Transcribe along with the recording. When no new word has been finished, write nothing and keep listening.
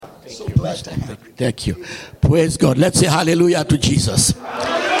So blessed to have you. Thank you. Praise God. Let's say hallelujah to Jesus.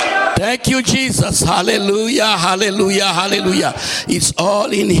 Thank you, Jesus. Hallelujah, hallelujah, hallelujah. It's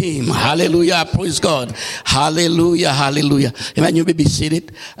all in him. Hallelujah. Praise God. Hallelujah, hallelujah. Amen. You may be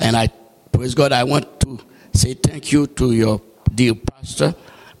seated. And praise God, I want to say thank you to your dear pastor.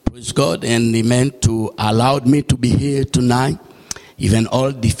 Praise God. And amen, to allowed me to be here tonight. Even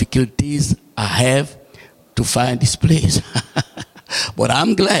all difficulties I have to find this place. But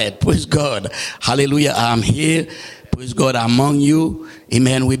I'm glad. Praise God. Hallelujah. I'm here. Praise God, among you.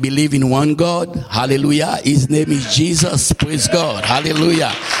 Amen. We believe in one God. Hallelujah. His name is Jesus. Praise God.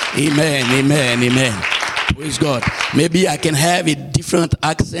 Hallelujah. Amen. Amen. Amen. Praise God. Maybe I can have a different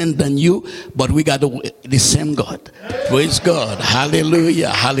accent than you, but we got the same God. Praise God. Hallelujah.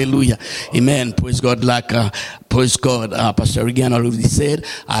 Hallelujah. Amen. Praise God. Like, praise God. Pastor Regan already said,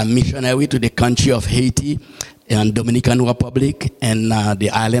 I'm missionary to the country of Haiti and Dominican Republic and the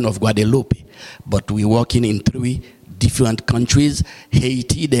island of Guadeloupe. But we're working in 3 different countries.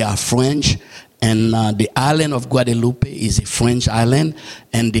 Haiti, they are French, and the island of Guadeloupe is a French island,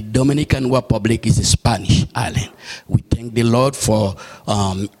 and the Dominican Republic is a Spanish island. We thank the Lord for,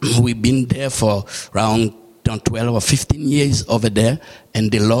 we've been there for around 12 or 15 years over there,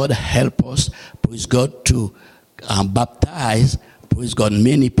 and the Lord help us, praise God, to baptize, praise God,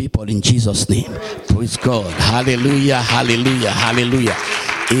 many people in Jesus' name. Praise God. Hallelujah, hallelujah, hallelujah.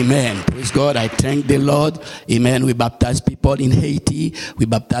 Amen. Praise God. I thank the Lord. Amen. We baptize people in Haiti. We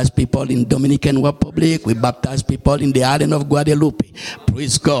baptize people in Dominican Republic. We baptize people in the island of Guadeloupe.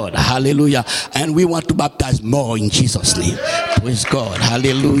 Praise God. Hallelujah. And we want to baptize more in Jesus' name. Praise God.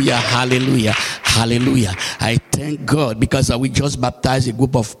 Hallelujah. Hallelujah. Hallelujah. I thank God because we just baptized a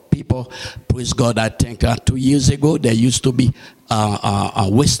group of people. Praise God. I think 2 years ago there used to be a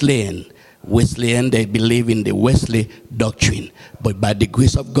Wesleyan, they believe in the Wesley doctrine. But by the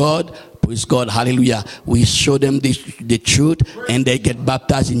grace of God, praise God, hallelujah, we show them the truth and they get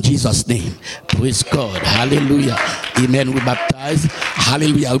baptized in Jesus' name. Praise God, hallelujah. Amen. We baptize,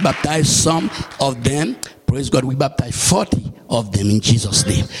 hallelujah, we baptize some of them. Praise God, we baptize 40 of them in Jesus'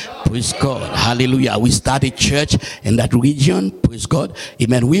 name. Praise God. Hallelujah. We started church in that region. Praise God.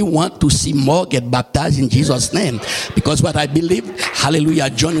 Amen. We want to see more get baptized in Jesus' name. Because what I believe, hallelujah,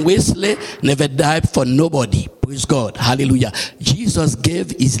 John Wesley never died for nobody. Praise God. Hallelujah. Jesus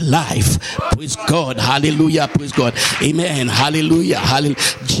gave his life. Praise God. Hallelujah. Praise God. Amen. Hallelujah. Hallelujah.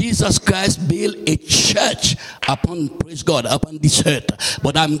 Jesus Christ built a church upon, praise God, upon this earth.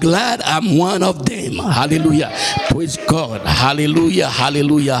 But I'm glad I'm one of them. Hallelujah. Praise God. Hallelujah.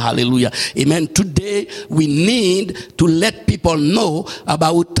 Hallelujah. Hallelujah. Amen. Today we need to let people know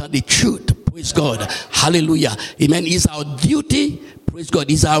about the truth. Praise God. Hallelujah. Amen. It's our duty. Praise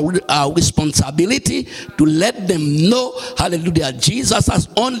God. It's our responsibility to let them know, hallelujah, Jesus has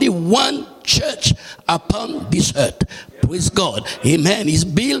only one church upon this earth. Praise God. Amen. He's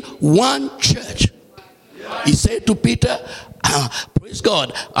built one church. He said to Peter, praise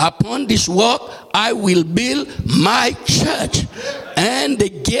God, upon this rock I will build my church, and the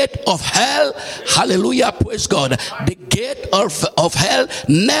gate of hell, hallelujah, praise God, the gate of hell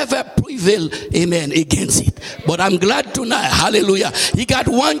never prevail, amen, against it. But I'm glad tonight, hallelujah, he got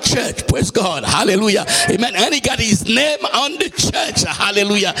one church, praise God, hallelujah, amen, and he got his name on the church,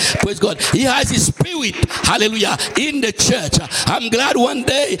 hallelujah, praise God. He has his spirit, hallelujah, in the church. I'm glad one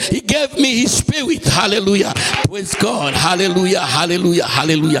day he gave me his spirit, hallelujah, praise God, hallelujah, hallelujah,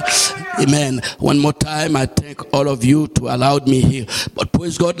 hallelujah, amen. One more time, I thank all of you to allow me here. But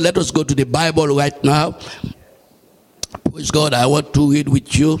praise God, let us go to the Bible right now. Praise God, I want to read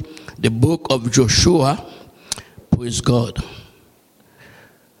with you the book of Joshua. Praise God.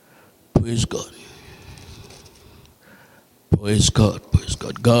 Praise God. Praise God. Praise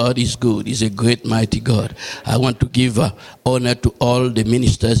God. God is good. He's a great, mighty God. I want to give honor to all the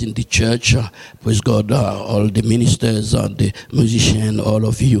ministers in the church. Praise God. All the ministers, the musicians, all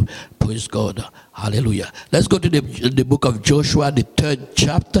of you. Praise God. Hallelujah. Let's go to the book of Joshua, the 3rd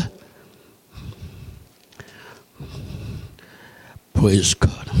chapter. Praise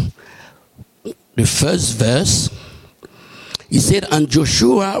God. The first verse. He said, and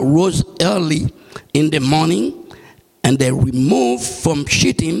Joshua rose early in the morning, and they removed from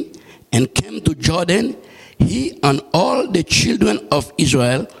Shittim and came to Jordan, he and all the children of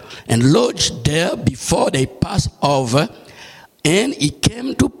Israel, and lodged there before they passed over. And it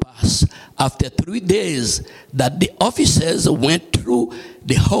came to pass after 3 days that the officers went through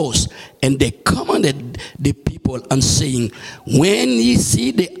the host, and they commanded the people and saying, when ye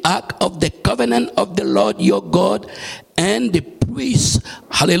see the ark of the covenant of the Lord your God, and the priests,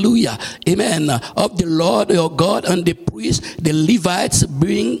 hallelujah, amen, of the Lord your God, and the priests, the Levites,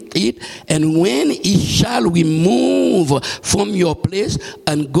 bring it, and when ye shall remove from your place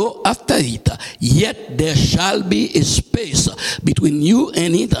and go after it, yet there shall be a space between you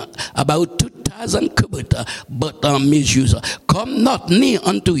and it, about 2,000 cubits, but measures. Come not near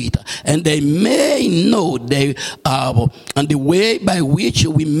unto it, and they may know they and the way by which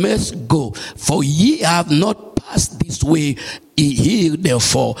we must go, for ye have not passed this way. Hear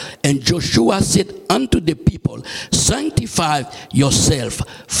therefore. And Joshua said unto the people, sanctify yourself,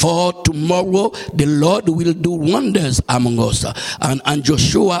 for tomorrow the Lord will do wonders among us. And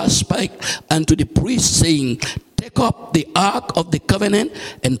Joshua spake unto the priests, saying, take up the ark of the covenant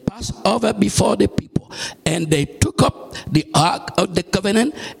and pass over before the people. And they took up the ark of the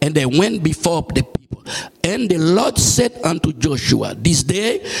covenant, and they went before the people. And the Lord said unto Joshua, this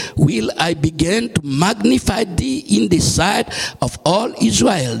day will I begin to magnify thee in the sight of all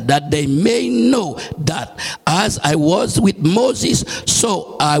Israel, that they may know that as I was with Moses,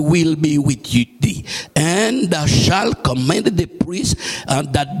 so I will be with you thee. And thou shalt command the priests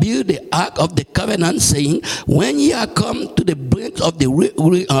that build the ark of the covenant, saying, when ye are come to the brink of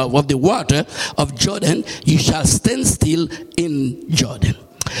the water of Jordan, ye shall stand still in Jordan.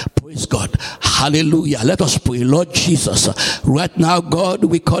 Praise God. Hallelujah. Let us pray. Lord Jesus, right now, God,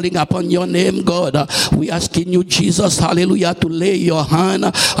 we're calling upon your name, God. We're asking you, Jesus, hallelujah, to lay your hand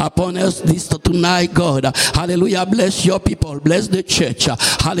upon us this tonight, God. Hallelujah. Bless your people. Bless the church.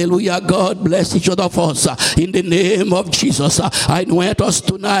 Hallelujah. God, bless each other of us. In the name of Jesus, anoint us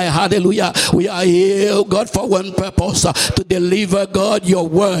tonight. Hallelujah. We are here, God, for one purpose, to deliver, God, your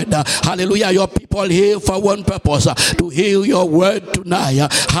word. Hallelujah. Your people here for one purpose, to hear your word tonight.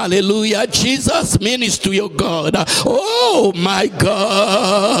 Hallelujah. Jesus, minister your God. Oh my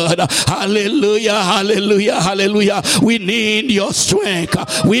God. Hallelujah. Hallelujah. Hallelujah. We need your strength.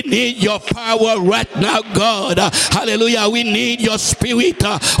 We need your power right now, God. Hallelujah. We need your spirit.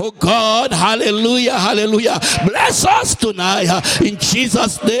 Oh God. Hallelujah. Hallelujah. Bless us tonight in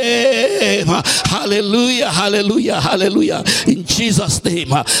Jesus' name. Hallelujah. Hallelujah. Hallelujah. In Jesus' name.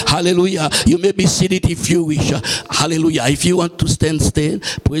 Hallelujah. You may be seated if you wish. Hallelujah. If you want to stand.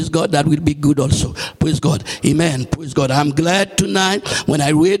 Praise God, that will be good also. Praise God. Amen. Praise God. I'm glad tonight when I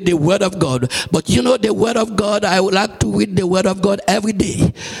read the word of God. But you know, the word of God, I would like to read the word of God every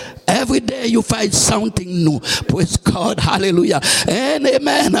day. Every day you find something new. Praise God. Hallelujah. And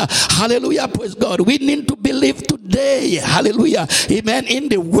amen. Hallelujah. Praise God. We need to believe today. Hallelujah. Amen. In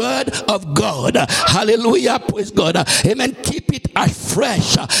the word of God. Hallelujah. Praise God. Amen. Keep it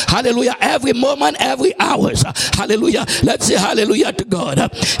afresh. Hallelujah. Every moment, every hour. Hallelujah. Let's say hallelujah to God.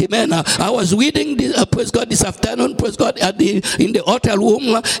 Amen. I was reading this, praise God, this afternoon. Praise God, in the hotel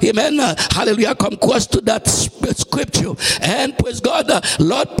room. Amen. Hallelujah. Come close to that scripture. And praise God,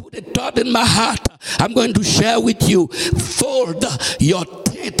 Lord put a thought in my heart. I'm going to share with you. Fold your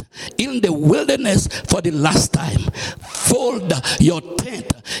tent in the wilderness for the last time. Fold your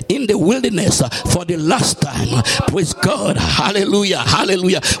tent in the wilderness for the last time. Praise God. Hallelujah.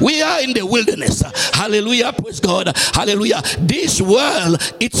 Hallelujah. We are in the wilderness. Hallelujah. Praise God. Hallelujah. This world,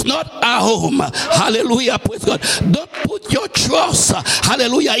 it's not our home. Hallelujah. Praise God. Don't put your trust,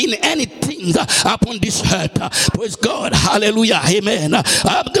 hallelujah, in anything upon this earth. Praise God. Hallelujah. Amen.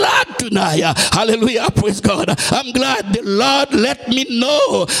 I'm glad tonight. Hallelujah. Praise God. I'm glad the Lord let me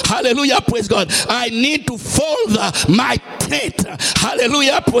know. Hallelujah. Praise God. I need to fold my tent.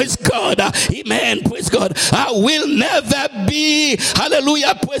 Hallelujah. Praise God. Amen. Praise God. I will never be.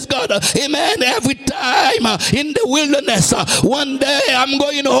 Hallelujah. Praise God. Amen. Every time in the wilderness, one day I'm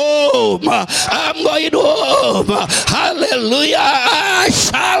going home. I'm going home. Hallelujah. I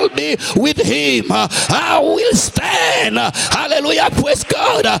shall be with him. I will stand. Hallelujah. Praise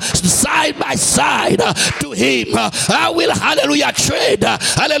God. Side by side to him. I will, hallelujah, tread.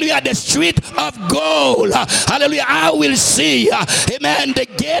 Hallelujah. The street of gold. Hallelujah. I will see. Amen. The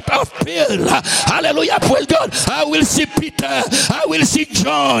gate of pearl. Hallelujah. Praise God. I will see Peter. I will see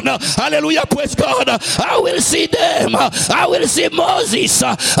John. Hallelujah. Praise God. I will see them. I will see Moses.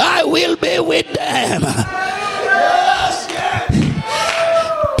 I will be with them.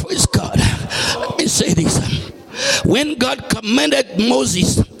 Praise God. Let me say this. When God commanded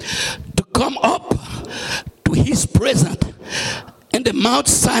Moses to come up to his presence in the Mount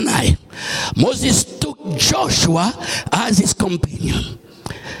Sinai, Moses took Joshua as his companion.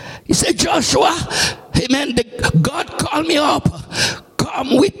 He said, Joshua, amen, God called me up.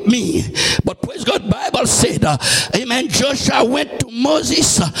 come with me. But praise God, Bible said, amen, Joshua went to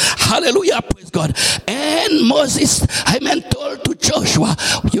Moses, hallelujah, praise God. And Moses, amen, told to Joshua,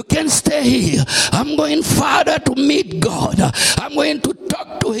 you can stay here. I'm going further to meet God. I'm going to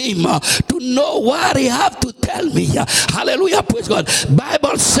talk to him to know what he have to tell me. Hallelujah, praise God.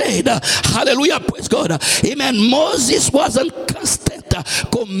 Bible said, hallelujah, praise God. Amen. Moses was in constant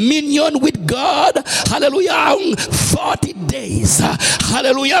communion with God. Hallelujah. 40 days.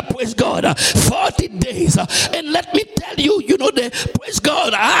 Hallelujah, praise God. 40 days. And let me tell you, you know, praise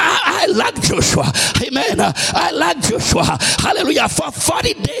God, I like Joshua. Amen. I like Joshua. Hallelujah. For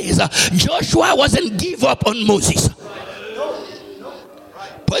 40 days, Joshua wasn't give up on Moses.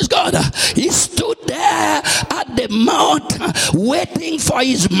 Praise God. He stood there at the mount waiting for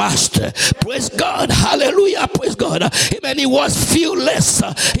his master. Praise God. Hallelujah. Praise God. Amen. He was fearless.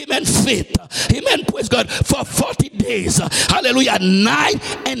 Amen. Faith. Amen. Praise God. For 40 days. Hallelujah. Night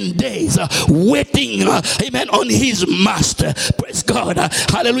and days waiting. Amen. On his master. Praise God.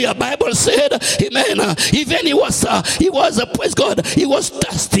 Hallelujah. Bible said, amen. Even he was praise God. He was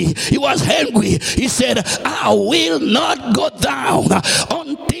thirsty. He was hungry. He said, I will not go down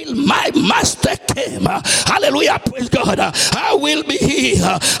until my master came. Hallelujah, praise God. I will be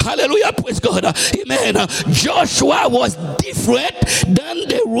here. Hallelujah, praise God. Amen. Joshua was different than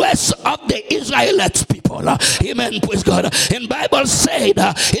the rest of the Israelites people. Amen, praise God. And Bible said,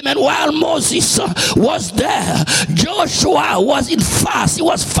 amen, while Moses was there, Joshua was in fast. He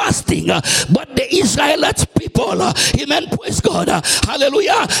was fasting. But the Israelites people, amen, praise God.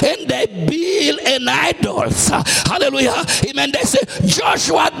 Hallelujah. And they build an idols. Hallelujah. Amen. They say,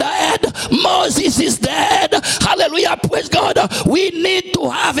 Joshua dead, Moses is dead. Hallelujah, praise God. We need to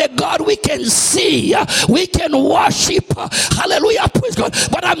have a God we can see, we can worship. Hallelujah, praise God.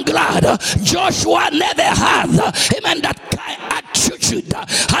 But I'm glad Joshua never had, amen, that kind of attitude.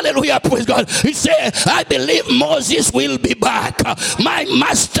 Hallelujah, praise God. He said, I believe Moses will be back. My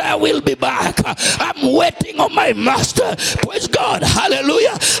master will be back. I'm waiting on my master. Praise God.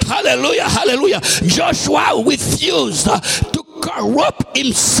 Hallelujah, hallelujah, hallelujah. Joshua refused to corrupt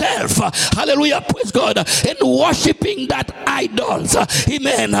himself, hallelujah, praise God, in worshiping that idols,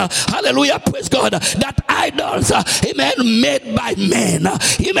 amen, hallelujah, praise God, that idols, amen, made by men,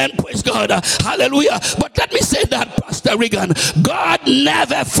 amen, praise God, hallelujah. But let me say that, Pastor Regan, God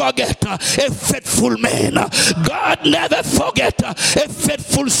never forget a faithful man. God never forget a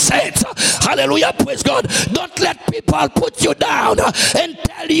faithful saint. Hallelujah, praise God. Don't let people put you down and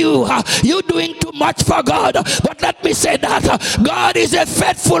tell you you're doing too much for God. But let me say that God is a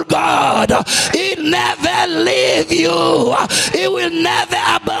faithful God. He'll never leave you. He will never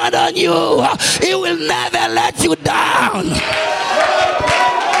abandon you. He will never let you down.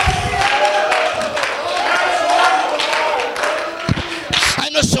 I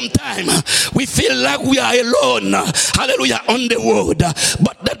know sometimes we feel like we are alone, hallelujah, on the road.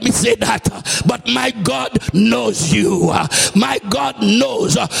 But let me say that, but my God knows you. My God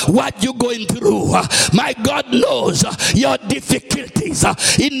knows what you're going through. My God knows your difficulties.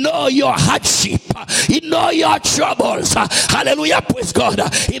 He knows your hardship. He knows your troubles. Hallelujah, praise God.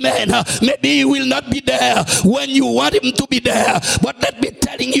 Amen. Maybe he will not be there when you want him to be there. But let me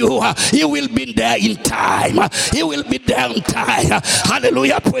telling you, he will be there in time. He will be there in time.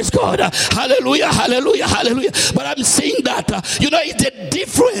 Hallelujah, praise God. Hallelujah, hallelujah, hallelujah. But I'm saying that, it's the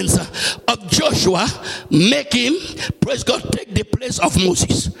difference of Joshua make him, praise God, take the place of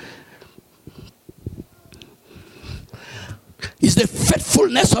Moses. It's the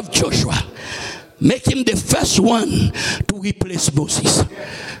faithfulness of Joshua make him the first one to replace Moses.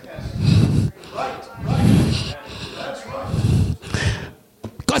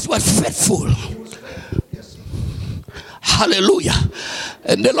 Because he was faithful. Hallelujah.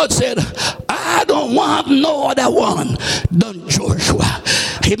 And the Lord said, I don't want no other one than Joshua.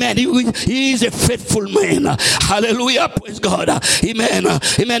 Amen. He is a faithful man. Hallelujah. Praise God. Amen.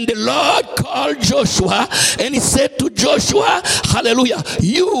 Amen. The Lord called Joshua and he said to Joshua, hallelujah,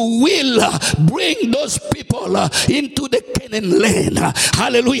 you will bring those people into the Canaan land.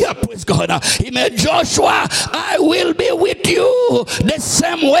 Hallelujah. Praise God. Amen. Joshua, I will be with you the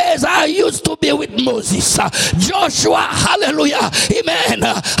same way as I used to be with Moses. Joshua, hallelujah. Amen.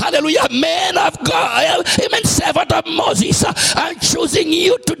 Hallelujah. Man of God. Amen. Servant of Moses. I'm choosing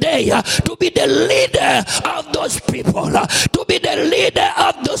you today to be the leader of those people, to be the leader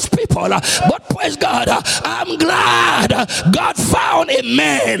of those people. But praise God, I'm glad God found a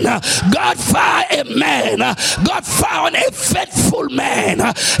man. God found a man. God found a faithful man.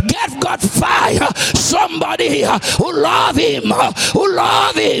 God found somebody who love him,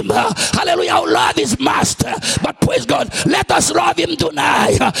 hallelujah, who love his master. But praise God, let us love him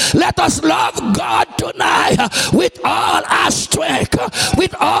tonight. Let us love God tonight with all our strength,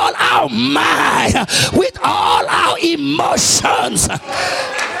 with all our mind, with all our emotions.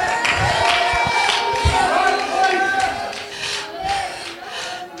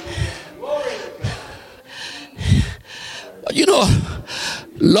 You know,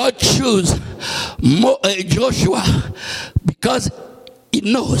 Lord chose Joshua because he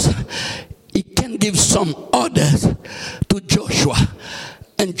knows he can give some orders to Joshua,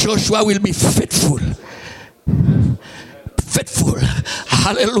 and Joshua will be faithful. Faithful.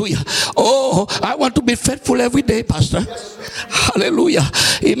 Hallelujah. Oh, I want to be faithful every day, Pastor. Hallelujah.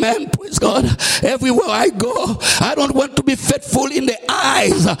 Amen. Praise God. Everywhere I go, I don't want to be faithful in the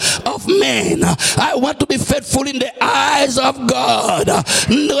eyes of men. I want to be faithful in the eyes of God.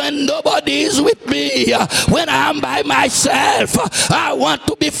 When nobody is with me, when I'm by myself, I want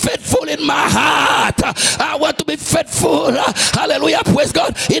to be faithful in my heart. I want to be faithful. Hallelujah. Praise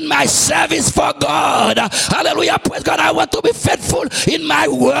God. In my service for God. Hallelujah. Praise God. I want to be faithful in my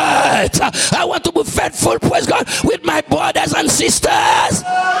words. I want to be faithful, praise God, with my brothers and sisters.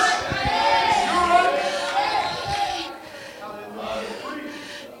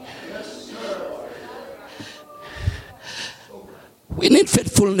 We need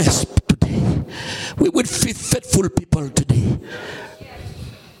faithfulness today. We would be faithful people today.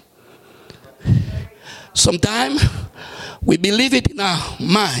 Sometimes we believe it in our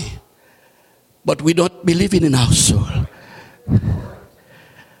mind, but we don't believe it in our soul.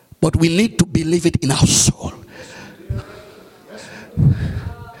 But we need to believe it in our soul.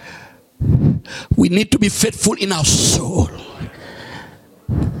 We need to be faithful in our soul.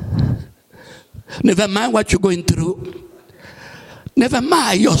 Never mind what you're going through. Never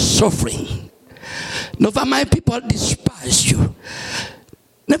mind your suffering. Never mind people despise you.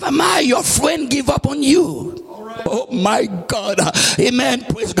 Never mind your friend give up on you. Oh my God. Amen.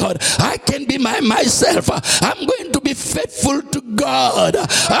 Praise God. I can be myself. I'm going to be faithful to God.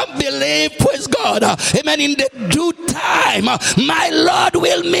 I believe, praise God. Amen. In the due time, my Lord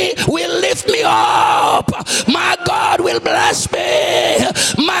will lift me up. My God will bless me.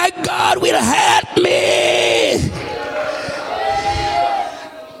 My God will help me.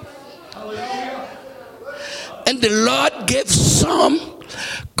 And the Lord gave some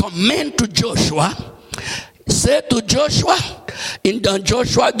command to Joshua. Said to Joshua in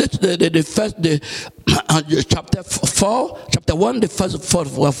Joshua chapter 1, the first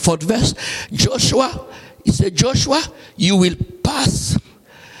fourth verse. Joshua, he said, Joshua, you will pass,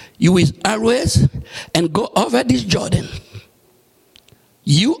 you will arise and go over this Jordan,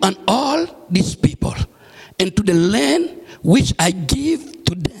 you and all these people, and to the land which I give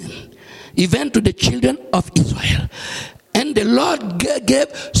to them, even to the children of Israel. And the Lord gave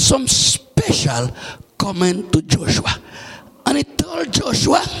some special command to Joshua. And he told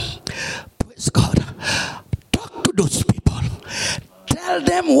Joshua, praise God, talk to those people. Tell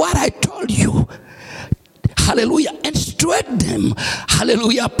them what I told you. Hallelujah. Instruct them.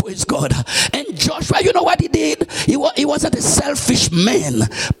 Hallelujah. Praise God. And Joshua, you know what he did? He wasn't a selfish man.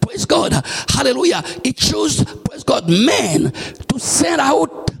 Praise God. Hallelujah. He chose, praise God, men to send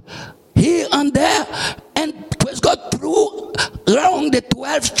out here and there, and praise God, through around the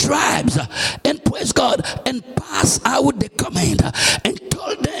 12 tribes, and praise God, and pass out the command, and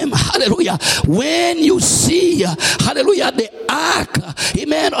told them, hallelujah, when you see, hallelujah, the ark,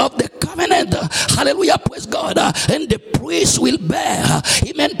 amen, of the covenant, hallelujah, praise God, and the priest will bear,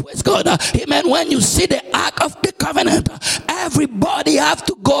 amen, praise God, amen, when you see the ark of the covenant, everybody have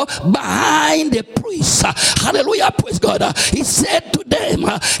to go behind the priest, hallelujah, praise God. He said to them,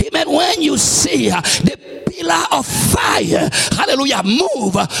 amen, when you see the pillar of fire, hallelujah,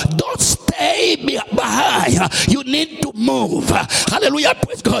 move, don't stay behind, you need to move, hallelujah,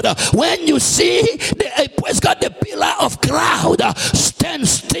 praise God. When you see the praise God, the pillar of cloud, stand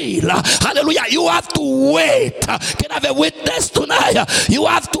still, hallelujah, you have to wait. Can I have a witness tonight? You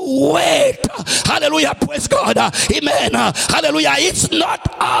have to wait, hallelujah, praise God, amen, hallelujah. It's not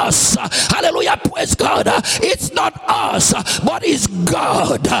us, hallelujah, praise God, it's not us, but it's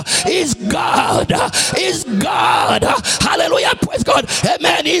God, it's God, it's God, hallelujah, praise God,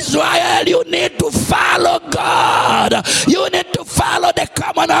 amen. Israel, you need to follow God, you need to follow the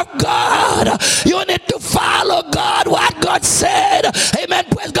command of God, you need to follow God, what God God said, amen,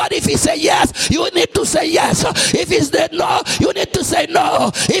 praise God, if he say yes, you need to say yes. If he said no, you need to say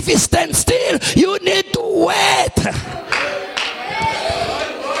no. If he stands still, you need to wait.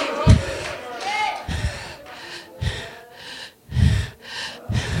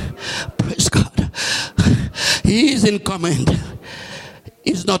 Praise God. He is in command.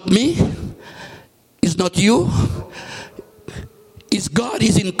 It's not me. It's not you. It's God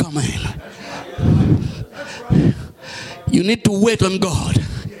is in command. You need to wait on God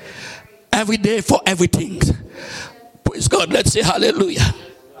every day for everything. Praise God. Let's say hallelujah.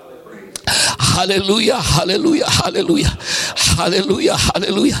 Hallelujah, hallelujah, hallelujah, hallelujah,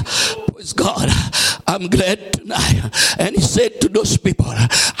 hallelujah. Praise God. I'm glad tonight. And he said to those people,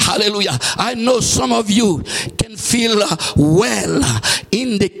 hallelujah, I know some of you can feel well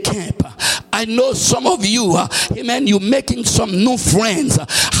in the camp. I know some of you, amen, you're making some new friends,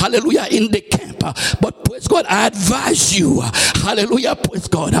 hallelujah, in the camp. But praise God, I advise you, hallelujah, praise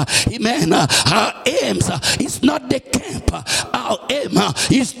God, amen, our aim is not the camp. Our aim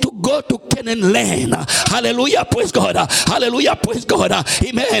is to go to Canaan land. Hallelujah, praise God, hallelujah, praise God,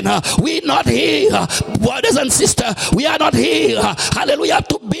 amen. We're not here, brothers and sisters, we are not here, hallelujah,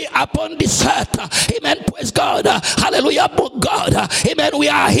 to be upon this earth, amen, praise God, hallelujah, but God, amen, we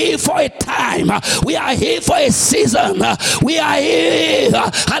are here for a time. We are here for a season. We are here,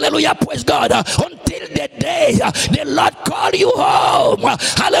 hallelujah, praise God, until the day the Lord call you home.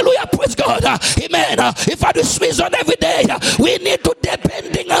 Hallelujah, praise God, amen. If I do season every day, we need to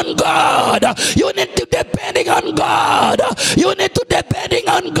depending on God. You need to depending on God. You need to depending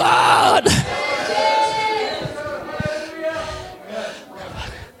on God.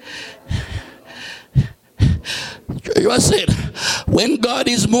 You said, when God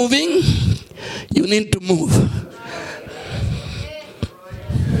is moving, you need to move.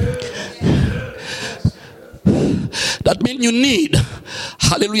 That means you need,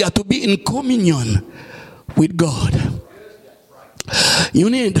 hallelujah, to be in communion with God. You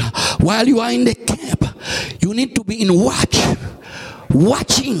need, while you are in the camp, you need to be in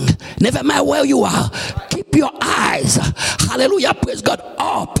watching, never mind where you are. Keep your eyes, hallelujah, praise God,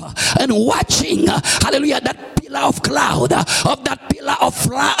 up and watching, hallelujah, that pillar of cloud, of that pillar of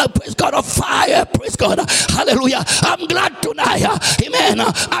fire, praise God, of fire, praise God, hallelujah. I'm glad tonight, amen.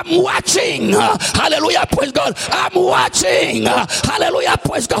 I'm watching, hallelujah, praise God. I'm watching, hallelujah,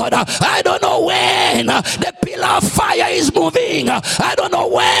 praise God. I don't know when the pillar of fire is moving. I don't know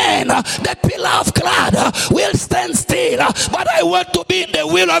when the pillar of cloud will stand still, but I want to be in the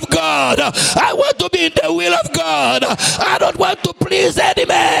will of God. I want to be in the will of God. I don't want to please any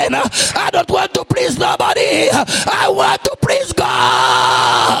man. I don't want to please nobody. I want to please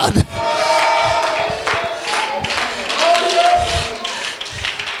God.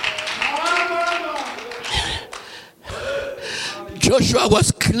 Joshua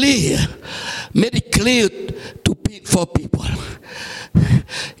was clear, made it clear for people.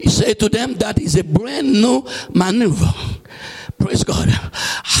 He said to them that is a brand new maneuver. Praise God.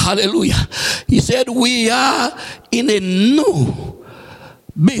 Hallelujah. He said we are in a new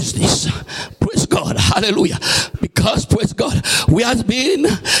business. Praise God. Hallelujah. Because praise God, we have been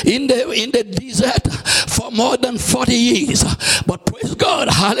in the desert for more than 40 years. But praise God,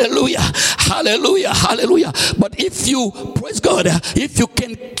 hallelujah, hallelujah, hallelujah. But if you, praise God, if you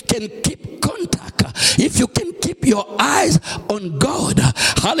can keep contact, if you can keep your eyes on God,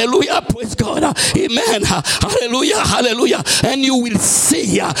 hallelujah, praise God, amen, hallelujah, hallelujah, and you will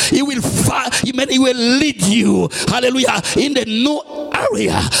see, he will lead you, hallelujah, in the new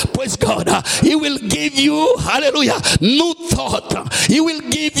area, praise God. He will give you, hallelujah, new thought. He will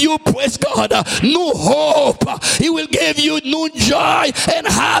give you, praise God, new hope. He will give you new joy and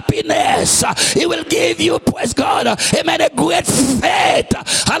happiness. He will give you, praise God, amen, a great faith.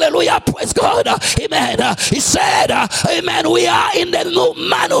 Hallelujah, praise God, amen. He said, amen, we are in the new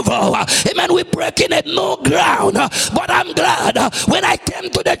maneuver. Amen, we're breaking a new ground. But I'm glad when I came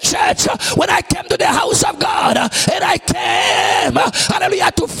to the church, when I came to the house of God, and I came,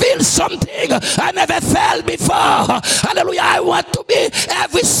 hallelujah, to feel something I never felt before. Hallelujah, I want to be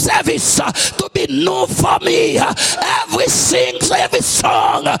every service to be new for me. Every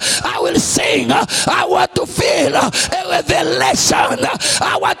song I will sing. I want to feel a revelation.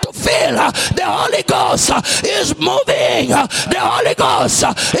 I want to feel the Holy Ghost is moving. The Holy Ghost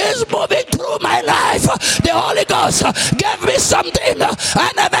is moving through my life. The Holy Ghost gave me something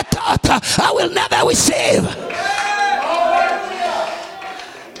I never thought I will never receive.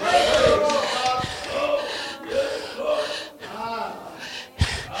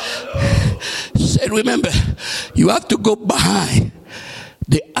 Said, remember, you have to go behind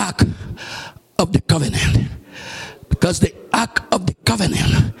the ark of the covenant, because the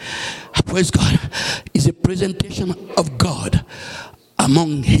covenant, praise God, is a presentation of God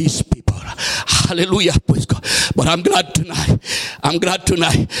among his people. Hallelujah, praise God. But I'm glad tonight,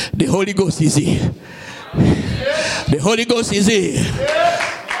 the Holy Ghost is here. The Holy Ghost is here.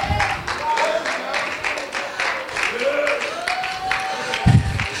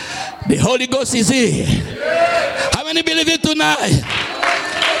 The Holy Ghost is here. How many believe it tonight?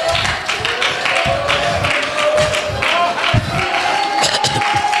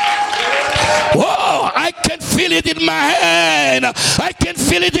 Whoa, I can feel it in my hand. I can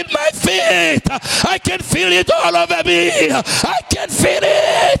feel it in my feet. I can feel it all over me. I can feel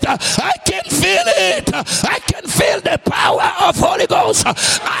it. I can feel it. I can feel the power of Holy Ghost.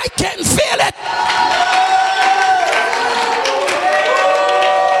 I can feel it.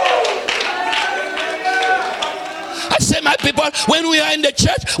 I say, my people, when we are in the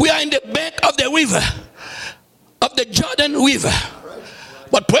church, we are in the bank of the river, of the Jordan River.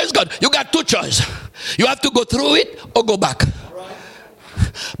 But praise God, you got two choices. You have to go through it or go back.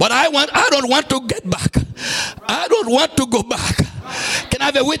 But I don't want to get back. I don't want to go back. Can I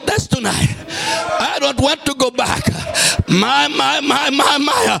have a witness tonight? I don't want to go back. My.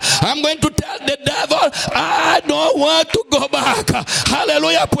 I'm going to tell the devil, I don't want to go back.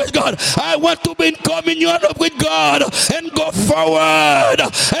 Hallelujah, praise God. I want to be in communion with God and go forward.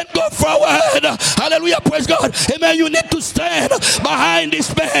 And go forward. Hallelujah, praise God. Amen. You need to stand behind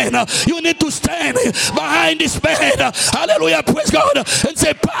this man. You need to stand behind this man. Hallelujah, praise God. And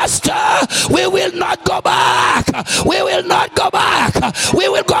say, Pastor, we will not go back. We will not go back. We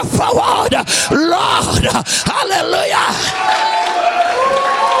will go forward. Lord, hallelujah.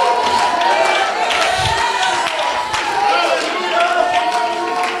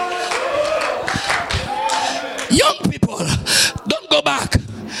 Young people, don't go back.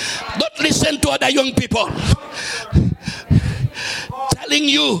 Don't listen to other young people telling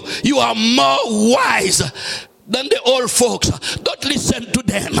you are more wise than the old folks. Don't listen to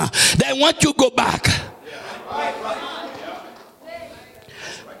them. They want you to go back.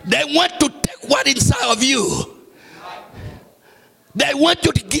 They want to take what inside of you. They want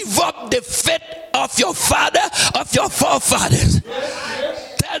you to give up the faith of your father, of your forefathers.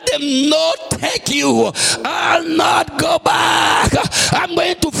 Tell them, no, take you. I'll not go back. I'm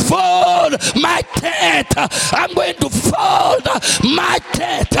going to fold my tent. I'm going to fold my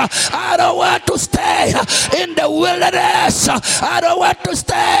tent. I don't want to stay in the wilderness. I don't want to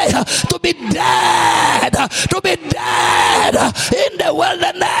stay to be dead in the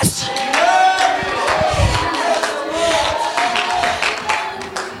wilderness.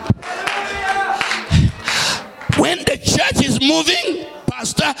 When the church is moving,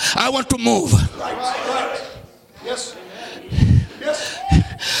 Pastor, I want to move. Yes. Yes.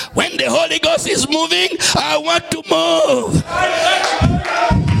 When the Holy Ghost is moving, I want to move.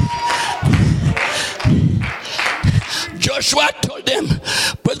 Joshua told them,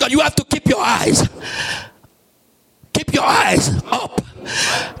 praise God, you have to keep your eyes up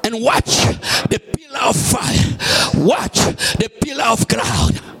and watch the pillar of fire. Watch the pillar of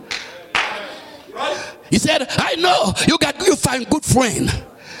cloud. He said, I know you find good friend.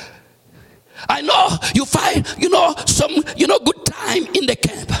 I know you find, some, good time in the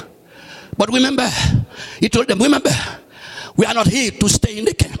camp. But remember, he told them, remember, we are not here to stay in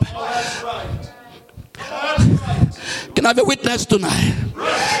the camp. That's right. Can I have a witness tonight?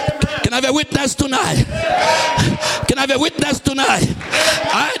 Can I have a witness tonight? Can I have a witness tonight?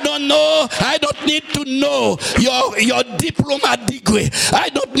 I don't know. I don't need to know your diploma degree. I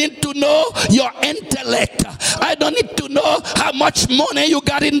don't need to know your intellect. I don't need to know how much money you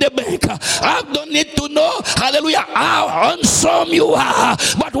got in the bank. I don't need to know, hallelujah, how handsome you are.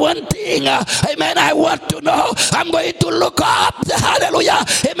 But one thing, amen, I want to know. I'm going to look up, hallelujah,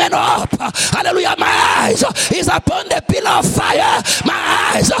 amen, up, hallelujah. My eyes is upon the pillar of fire.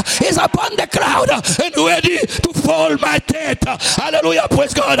 My eyes is upon the cloud and ready to fall my tent. Hallelujah,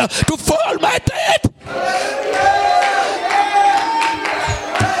 praise God, to fall my tent.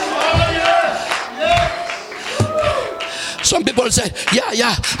 Some people say,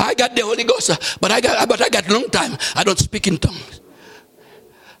 yeah, I got the Holy Ghost, but I got long time. I don't speak in tongues.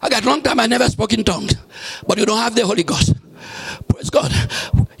 I got long time I never spoke in tongues. But you don't have the Holy Ghost. Praise God.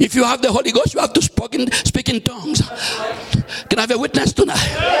 If you have the Holy Ghost, you have to speak in tongues. Can I have a witness tonight?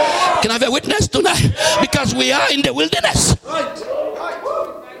 Can I have a witness tonight? Because we are in the wilderness.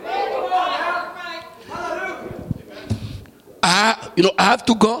 I have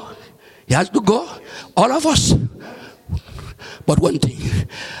to go. He has to go. All of us. But one thing,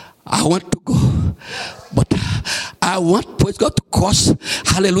 I want to go, but I I want, praise God, to cross,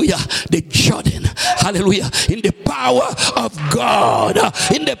 hallelujah, the Jordan, hallelujah, in the power of God,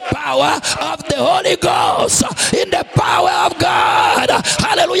 in the power of the Holy Ghost, in the power of God,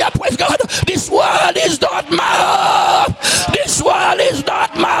 hallelujah, praise God. This world is not my home. This world is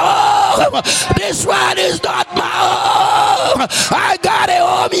not my home. This world is not my home. I got a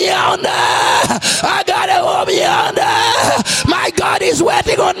home yonder. I got a home yonder. My God is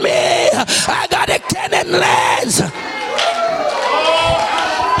waiting on me. I got a Canaan lands.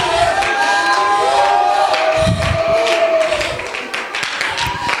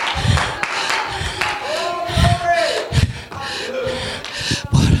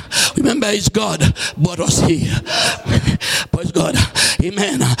 Remember, it's God brought us here. Praise God.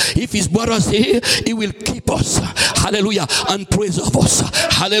 Amen. If He's brought us here, He will keep us. Hallelujah. And preserve us.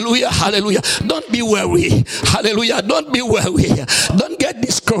 Hallelujah. Hallelujah. Don't be weary. Hallelujah. Don't be weary. Don't get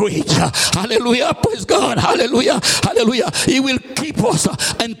discouraged. Hallelujah. Praise God. Hallelujah. Hallelujah. He will keep us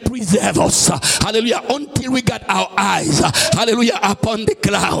and preserve us. Hallelujah. Until we got our eyes. Hallelujah. Upon the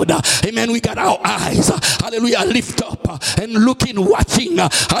cloud. Amen. We got our eyes. Hallelujah. Lift up and looking, watching.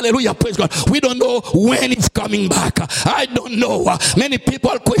 Hallelujah. Praise God. We don't know when it's coming back. I don't know. Many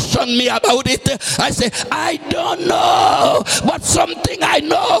people question me about it. I say, I don't know. But something I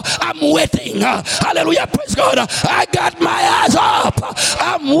know, I'm waiting. Hallelujah. Praise God. I got my eyes up.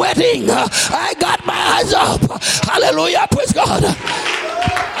 I'm waiting. I got my eyes up. Hallelujah. Praise God.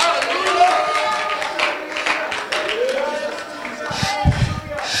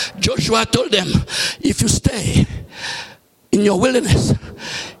 Joshua told them, if you stay in your wilderness,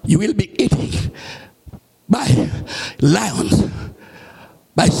 you will be eaten by lions,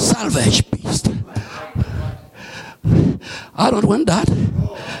 by savage beasts. I don't want that.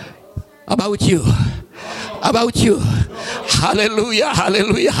 About you. About you. Hallelujah,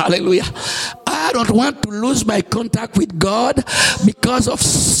 hallelujah, hallelujah. I don't want to lose my contact with God because of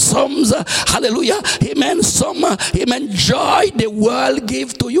some, hallelujah, amen, some, amen, joy the world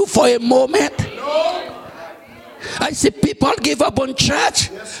give to you for a moment. I see people give up on church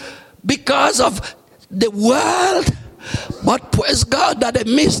because of the world. But praise God, that a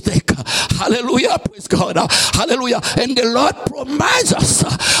mistake. Hallelujah, praise God. Hallelujah. And the Lord promised us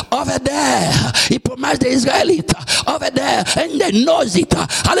over there. He promised the Israelites over there, and they know it.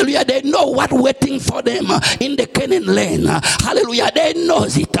 Hallelujah. They know what waiting for them in the Canaan land. Hallelujah. They know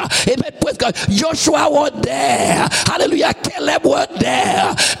it. Amen. Praise God. Joshua was there. Hallelujah. Caleb was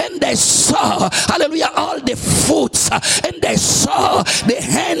there, and they saw, hallelujah, all the fruits, and they saw the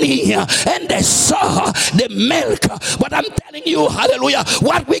honey, and they saw the milk. But I'm telling you, hallelujah,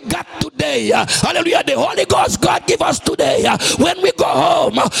 what we got today, hallelujah, the Holy Ghost God give us today. When we go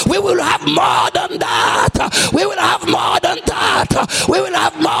home, we will have more than that. We will have more than that. We will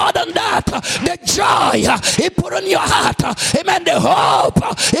have more than that. The joy He put in your heart, amen, the hope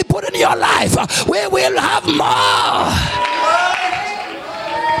He put in your life, we will have more.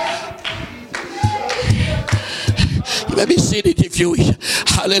 You may be seated if you wish.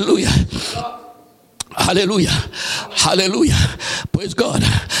 Hallelujah. Hallelujah. Hallelujah. Praise God.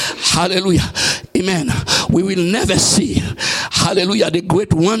 Hallelujah. Amen. We will never see, hallelujah, the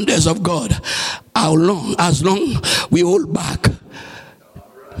great wonders of God as long we hold back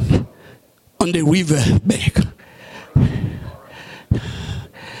on the river bank.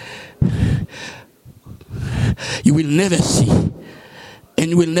 You will never see and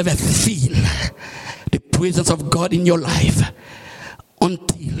you will never feel the presence of God in your life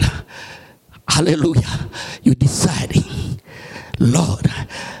until, hallelujah, you deciding, Lord,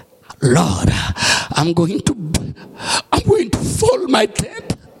 I'm going to fold my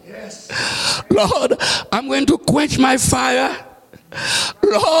tent. Yes. Lord, I'm going to quench my fire.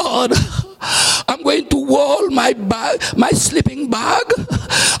 Lord, I'm going to wall my bag, my sleeping bag.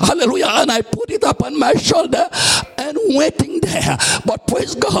 Hallelujah. And I put it up on my shoulder and waiting there. But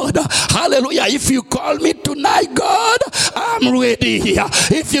praise God. Hallelujah. If you call me tonight, God, I'm ready.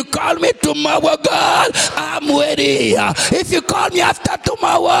 If you call me tomorrow, God, I'm ready. If you call me after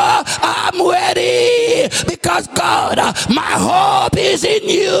tomorrow, I'm ready. Because God, my hope is in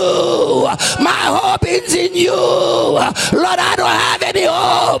you. My hope is in you. Lord, I don't have any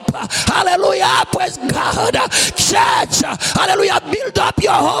hope. Hallelujah. Praise God. Church, hallelujah. Build up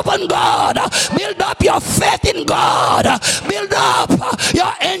your hope in God. Build up your faith in God. Build up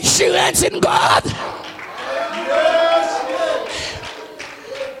your insurance in God.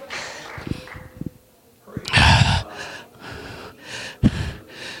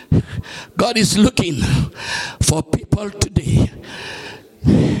 God is looking for people today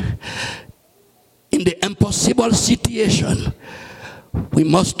in the impossible situation. We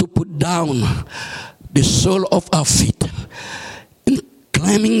must to put down the sole of our feet, and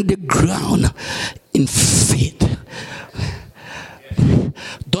climbing the ground in faith.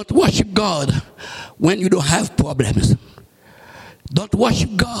 Don't worship God when you don't have problems. Don't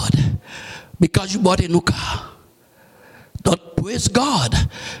worship God because you bought a new car. Don't praise God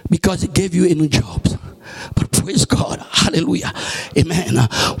because He gave you a new job. But praise God, hallelujah, amen.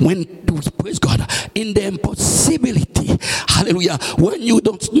 When to praise God in the impossibility, hallelujah, when you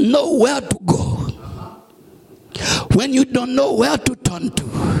don't know where to go, when you don't know where to turn to,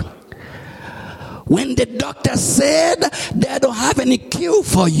 when the doctor said they don't have any cure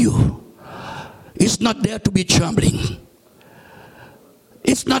for you, it's not there to be trembling.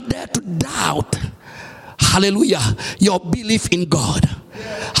 It's not there to doubt, hallelujah, your belief in God.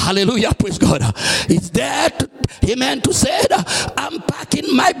 Hallelujah, praise God. It's there to, amen, to say, I'm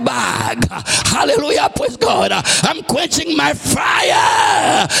packing my bag. Hallelujah, praise God. I'm quenching my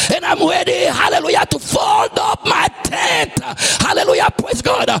fire. And I'm ready, hallelujah, to fold up my tent. Hallelujah, praise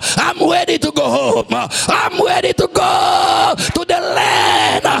God. I'm ready to go home. I'm ready to go to the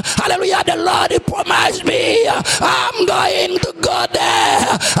land. Hallelujah, the Lord, He promised me. I'm going to go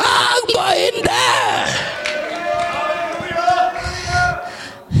there. I'm going there.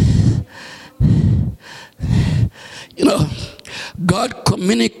 You know, God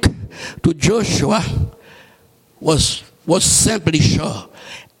communicated to Joshua was simply sure.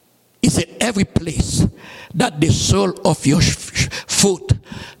 He said, every place that the sole of your foot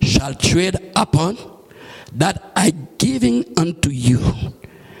shall tread upon, that I giving unto you.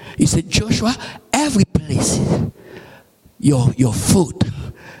 He said, Joshua, every place your foot,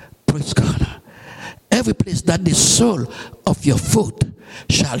 praise God, every place that the sole of your foot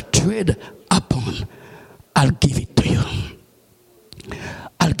shall tread upon, I'll give it to you.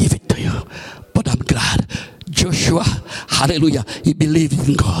 I'll give it to you. But I'm glad Joshua, hallelujah, he believed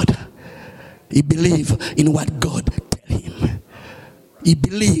in God. He believed in what God tell him. He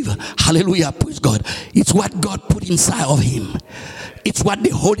believed, hallelujah, praise God. It's what God put inside of him. It's what the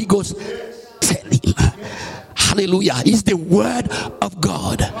Holy Ghost tell him. Hallelujah. It's the word of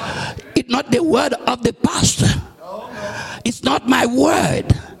God. It's not the word of the pastor. It's not my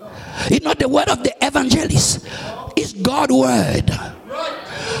word. It's not the word of the evangelist. It's God's word.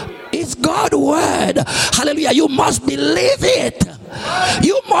 It's God's word. Hallelujah. You must believe it.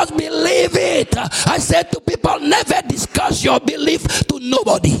 You must believe it. I said to people, never discuss your belief to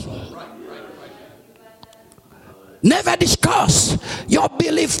nobody. Never discuss your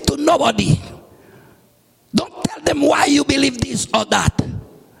belief to nobody. Don't tell them why you believe this or that.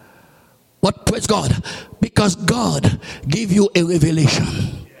 But praise God, because God gave you a revelation.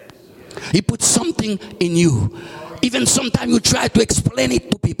 He put something in you. Even sometimes you try to explain it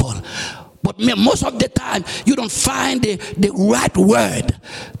to people, but most of the time you don't find the right word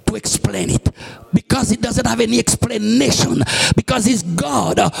to explain it, because it doesn't have any explanation, because it's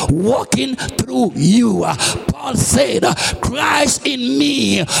God walking through you. Paul said, Christ in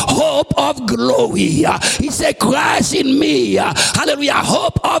me, hope of glory. He said, Christ in me, hallelujah,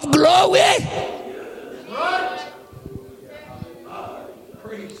 hope of glory.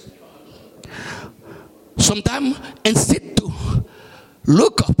 Sometimes instead to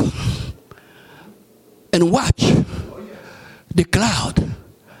look up and watch the cloud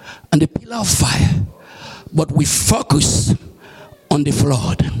and the pillar of fire, but we focus on the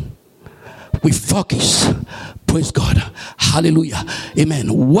flood. We focus, praise God, hallelujah, amen.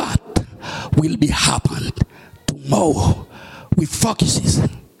 What will be happen tomorrow? We focus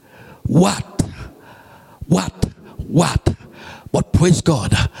what. But praise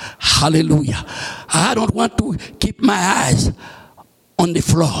God, hallelujah. I don't want to keep my eyes on the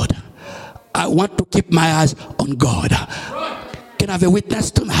flood. I want to keep my eyes on God. Can I have a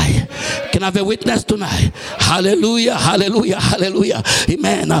witness tonight? Can I have a witness tonight? Hallelujah, hallelujah, hallelujah.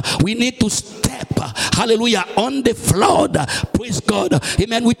 Amen. We need to step, hallelujah, on the flood. Praise God.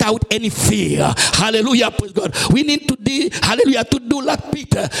 Amen. Without any fear. Hallelujah, praise God. We need to do, hallelujah, to do like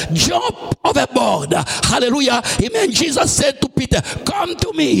Peter. Jump overboard. Hallelujah. Amen. Jesus said to Peter, come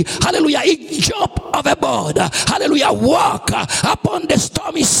to me. Hallelujah. He jumped overboard. Hallelujah. Walk upon the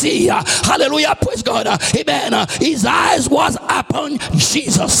stormy sea. Hallelujah, praise God. Amen. His eyes was upon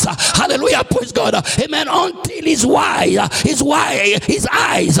Jesus. Hallelujah, praise God. Amen. Until his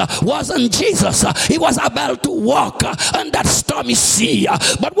eyes was on Jesus. He was about to walk on that stormy sea.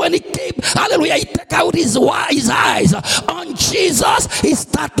 But when he came, hallelujah, he took out his eyes on Jesus, he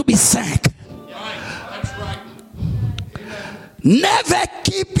started to be sank. That's right. Never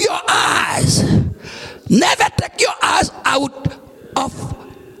keep your eyes. Never take your eyes out of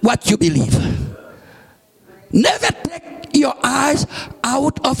what you believe. Never take your eyes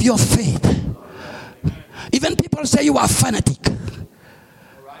out of your faith. Even people say you are fanatic.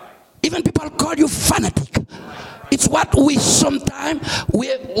 Even people call you fanatic. It's what we sometimes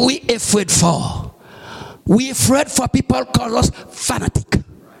we afraid for. We afraid for people call us fanatic.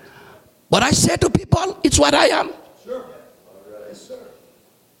 But I say to people, it's what I am.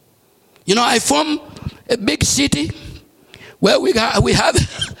 You know, I from a big city where we have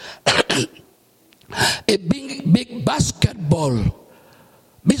a big baseball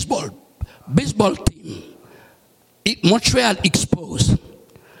team. Montreal Expos.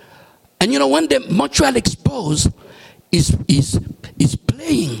 And you know, when the Montreal Expos is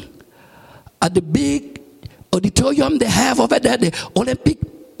playing at the big auditorium they have over there, the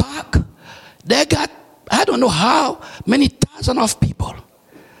Olympic Park, they got, I don't know how many thousands of people.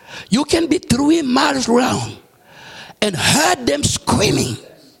 You can be 3 miles around and heard them screaming.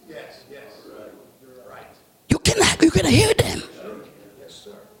 You can hear them.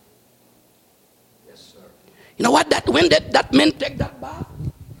 You know what? That when that man take that bath,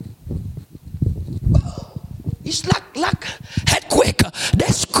 it's like earthquake. They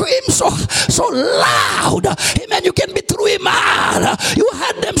scream so loud. Amen. You can be 3 miles. You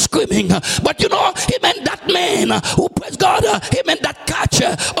heard them screaming. But you know, amen, that man who praise God, amen, that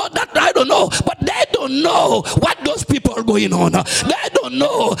catcher, or that, I don't know. But they don't know what those people are going on. They don't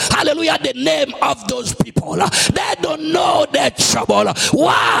know, hallelujah, the name of those people. They don't know their trouble.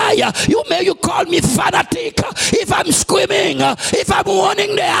 Why? You call me fanatic if I'm screaming, if I'm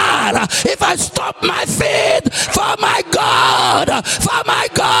warning the air, if I stop my feet for my God,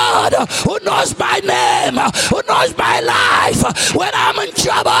 who knows my name, who knows my life. When I'm in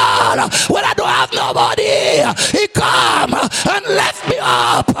trouble, when I don't have nobody, he come and lift me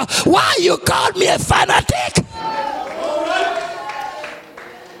up. Why you call me a fanatic?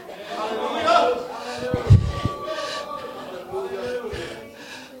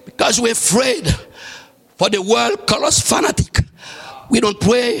 Because we're afraid for the world call us fanatic. We don't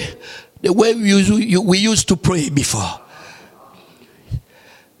pray the way we used to pray before.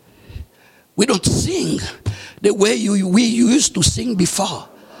 We don't sing the way we used to sing before.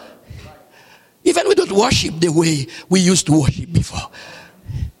 Even we don't worship the way we used to worship before.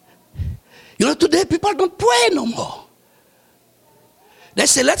 You know, today people don't pray no more. They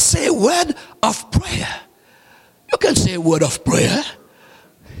say, let's say a word of prayer. You can say a word of prayer.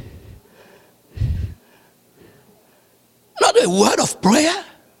 Not a word of prayer.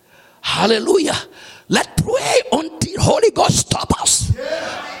 Hallelujah. Let's pray until Holy Ghost stop us.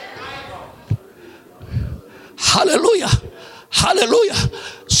 Hallelujah. Hallelujah.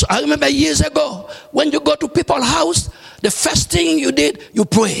 So I remember years ago, when you go to people's house, the first thing you did, you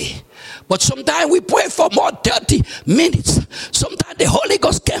pray. But sometimes we pray for more 30 minutes. Sometimes the Holy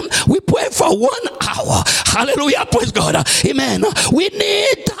Ghost came, we pray for 1 hour. Hallelujah, praise God. Amen. We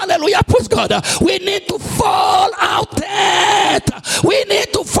need, hallelujah, praise God. We need to fall out dead. We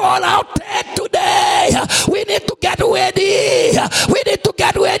need to fall out dead today. We need to get ready. We need to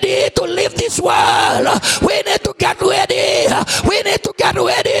get ready to leave this world. We need to get ready. We need to get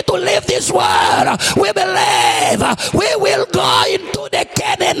ready to leave this world. We believe we will go into the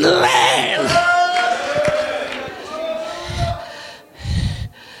Canaan land.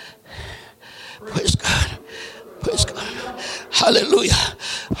 Praise God. Praise God. Hallelujah.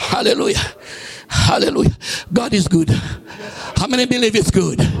 Hallelujah. Hallelujah. God is good. How many believe it's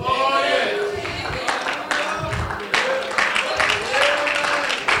good?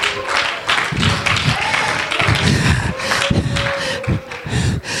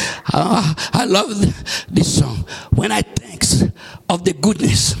 I love this song. When I thanks of the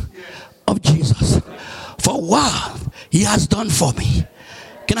goodness of Jesus for what he has done for me.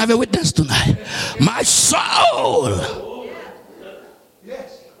 Can I have a witness tonight? My soul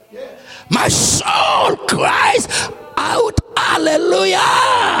cries out, hallelujah.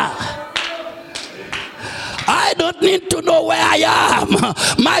 I don't need to know where I am.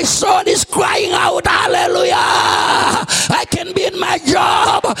 My soul is crying out, hallelujah. I can be in my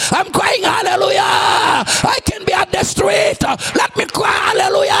job. I'm crying, hallelujah. I can be at the street. Let me cry,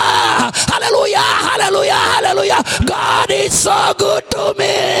 hallelujah. Hallelujah, hallelujah, hallelujah. God is so good to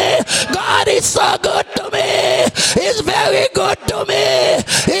me. God is so good to me. He's very good to me.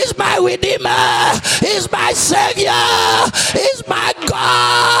 He's my Redeemer. He's my Savior. He's my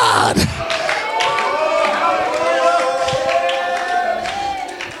God.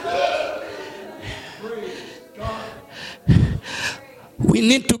 We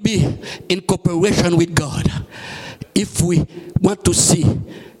need to be in cooperation with God if we want to see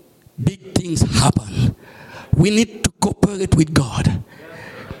big things happen. We need to cooperate with God.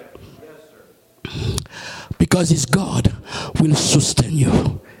 Because it's God will sustain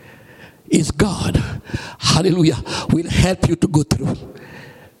you. It's God, hallelujah, will help you to go through.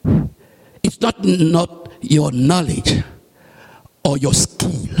 It's not your knowledge or your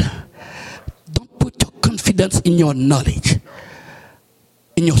skill. Don't put your confidence in your knowledge,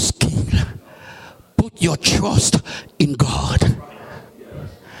 in your skill. Put your trust in God.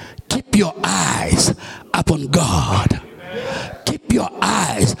 Keep your eyes upon God. Keep your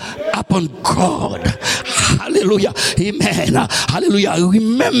eyes upon God. Hallelujah. Amen. Hallelujah.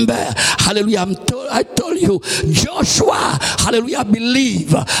 Remember, hallelujah, I told you, Joshua, hallelujah,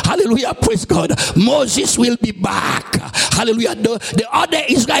 believe. Hallelujah, praise God. Moses will be back. Hallelujah. The other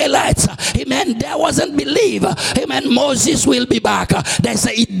Israelites, amen, they wasn't believe. Amen. Moses will be back. They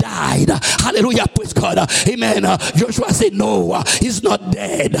say he died. Hallelujah, praise God. Amen. Joshua said, no, he's not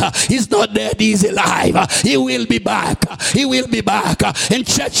dead. He's not dead. He's alive. He will be back. He will be back. In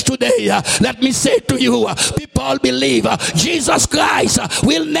church today, let me say to you, people believe Jesus Christ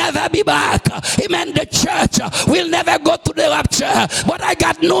will never be back. Amen. The church will never go to the rapture. But I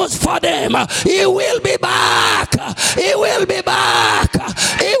got news for them. He will be back. He will be back.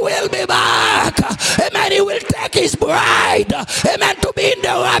 He will be back. Amen. He will take his bride. Amen. To be in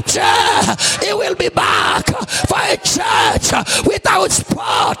the rapture. He will be back for a church without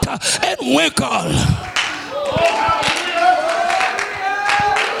spot and wrinkle.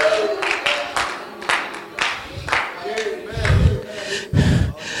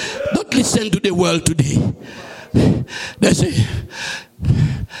 Don't listen to the world today. They say,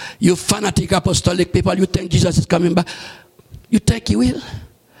 you fanatic apostolic people, you think Jesus is coming back? You think he will?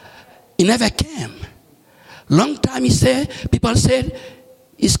 He never came. Long time people said,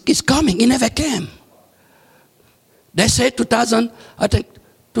 he's coming. He never came. They say 2000, I think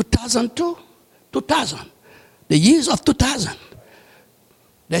 2002, 2000. The years of 2000.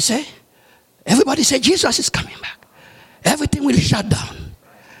 They say, everybody say Jesus is coming back. Everything will shut down.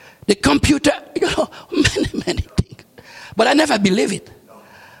 The computer, many things. But I never believe it.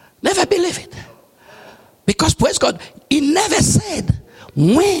 Never believe it. Because, praise God, he never said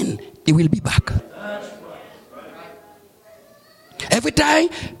when he will be back. Every time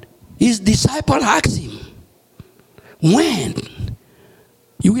his disciple asked him, when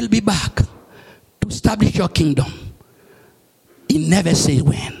you will be back to establish your kingdom, he never said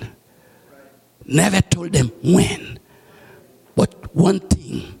when. Never told them when. But one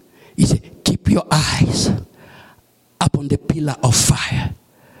thing, he said, keep your eyes upon the pillar of fire.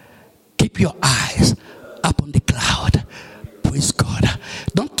 Keep your eyes upon the cloud. Praise God.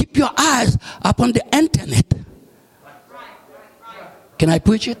 Don't keep your eyes upon the internet. Can I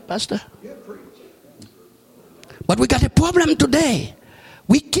preach it, Pastor? But we got a problem today.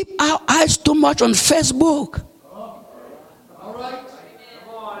 We keep our eyes too much on Facebook. All right.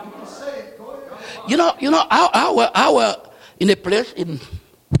 Come on. You can say it. Go ahead. You know, our in a place in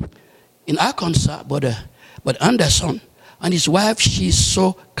Arkansas, but Anderson and his wife, she's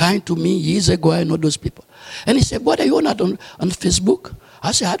so kind to me. Years ago, I know those people. And he said, "Brother, you're not on Facebook?"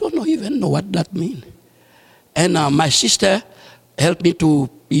 I said, "I don't even know what that means." And my sister helped me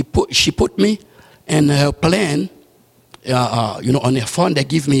she put me in her plan, on her phone. They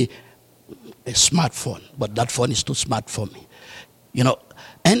give me a smartphone, but that phone is too smart for me,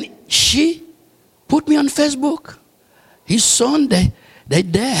 And she put me on Facebook. His son, they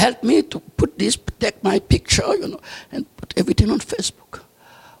helped me to take my picture, and put everything on Facebook.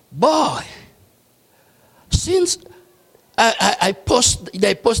 Boy, since they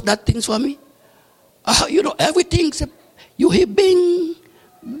post that things for me, everything, you hear bing,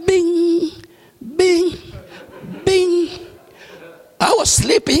 bing, bing, bing. I was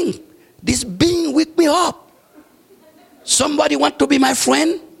sleeping. This bing wake me up. Somebody want to be my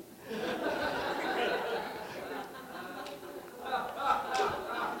friend?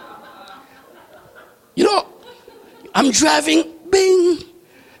 I'm driving, bing.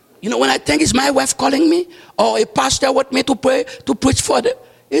 When I think it's my wife calling me, or a pastor want me to pray, to preach for them,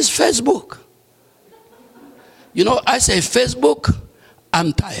 it's Facebook. I say, Facebook,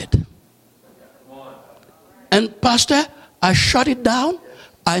 I'm tired. And pastor, I shut it down.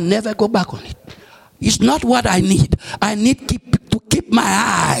 I never go back on it. It's not what I need. I need to keep my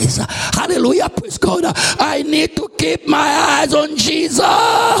eyes. Hallelujah, praise God. I need to keep my eyes on Jesus.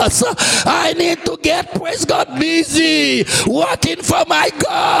 I need to get, praise God, busy working for my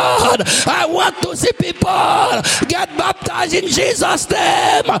God. I want to see people get baptized in Jesus'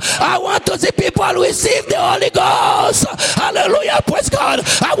 name. I want to see people receive the Holy Ghost. Hallelujah, praise God.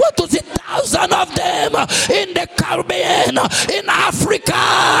 I want to see thousands of them in the Caribbean, in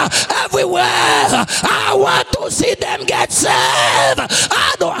Africa, everywhere. I want to see them get saved.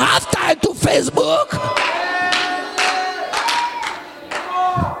 I don't have time to Facebook.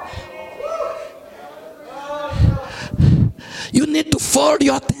 fold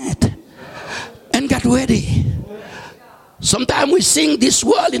your tent and get ready. Sometimes we sing, this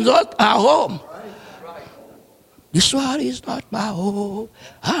world is not our home. This world is not my home.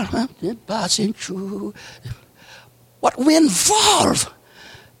 I'm passing through. But we involve.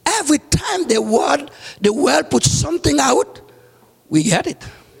 Every time the world puts something out, we get it.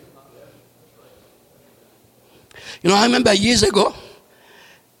 You know, I remember years ago,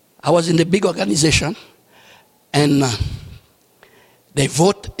 I was in a big organization, and they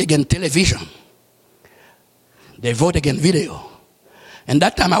vote against television. They vote against video. And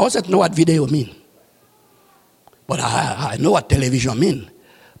that time I wasn't know what video mean. But I know what television mean.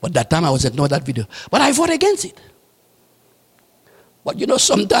 But that time I wasn't know that video. But I vote against it. But you know,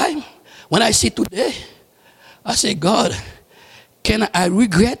 sometimes when I see today, I say, God, can I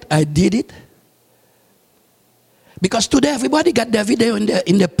regret I did it? Because today everybody got their video in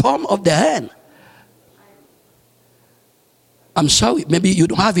the palm of their hand. I'm sorry, maybe you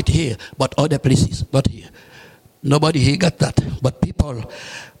don't have it here, but other places, not here. Nobody here got that. But people,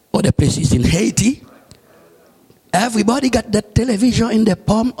 other places in Haiti, everybody got that television in the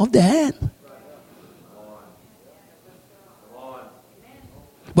palm of their hand.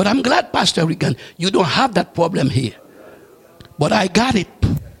 But I'm glad, Pastor Regan, you don't have that problem here. But I got it.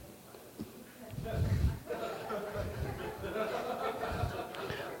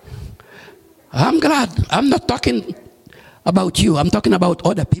 I'm glad. I'm not talking about you. I'm talking about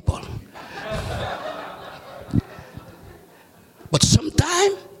other people. But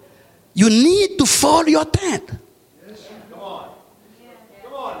sometimes you need to fold your tent. Come on.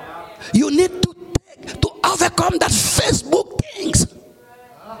 Come on now. You need to overcome that Facebook things.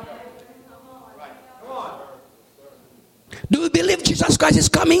 Do you believe Jesus Christ is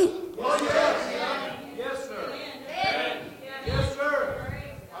coming? Oh, yes. Yes, sir. Yes, sir.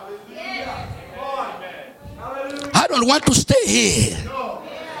 Hallelujah. Come on, man. Hallelujah. I don't want to stay here. No.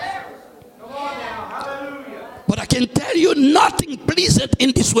 Come on now. Hallelujah. But I can tell you nothing pleasant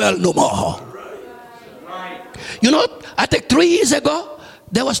in this world no more. Right. You know, I think 3 years ago,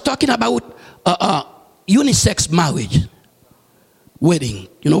 they was talking about unisex marriage. Wedding.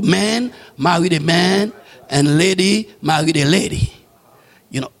 You know, man married a man and lady married a lady.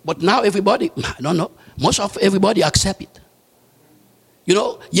 You know, but now everybody, I don't know, most of everybody accept it. You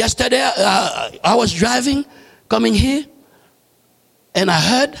know, yesterday I was driving, coming here, and I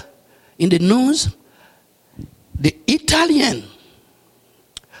heard in the news the Italian,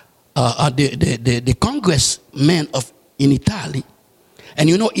 the congressman in Italy, and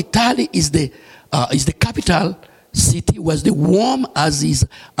you know, Italy is the capital city, was the warm as his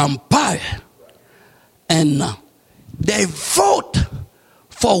empire, and they vote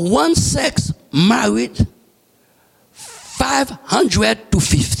for one-sex marriage 500 to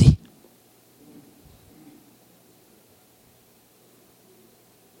 50.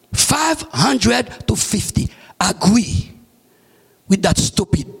 500 to 50 agree with that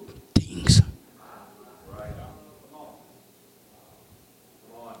stupid things.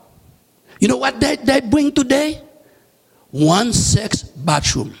 You know what they bring today? One-sex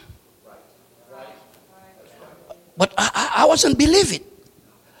bathroom. But I wasn't believe it.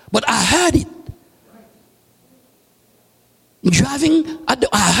 But I heard it. Driving,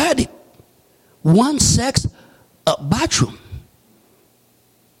 I heard it. One-sex bathroom.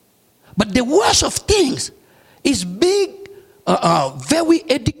 But the worst of things is big, very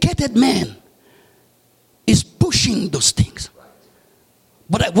educated man is pushing those things.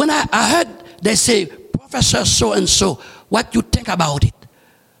 But when I heard they say, Professor so-and-so, what you think about it?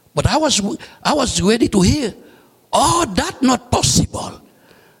 But I was ready to hear, oh, that's not possible.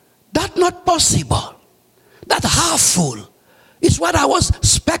 That's not possible. That's half-full. It's what I was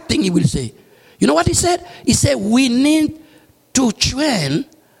expecting he will say. You know what he said? He said, we need to train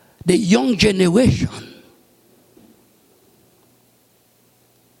the young generation.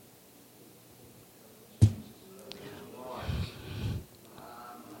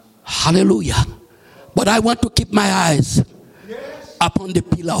 Hallelujah. But I want to keep my eyes upon the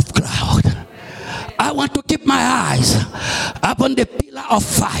pillar of cloud. I want to keep my eyes upon the pillar of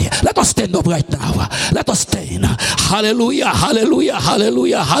fire. Let us stand up right now. Let us stand. Hallelujah, hallelujah,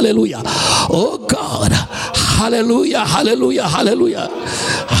 hallelujah, hallelujah. Oh God. Hallelujah, hallelujah, hallelujah.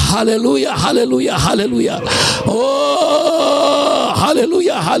 Hallelujah, hallelujah, hallelujah. Oh,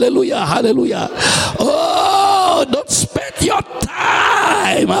 hallelujah, hallelujah, hallelujah. Oh, don't spend your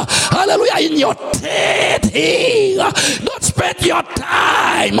time, hallelujah, in your tent here. Don't spend your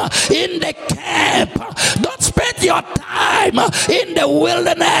time in the camp. Don't spend spend your time in the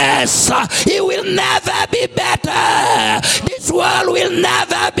wilderness, it will never be better. This world will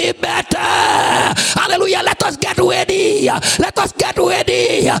never be better. Hallelujah. Let us get ready. Let us get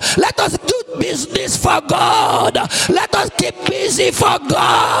ready. Let us do business for God. Let us keep busy for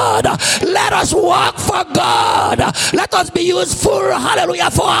God. Let us work for God. Let us be useful,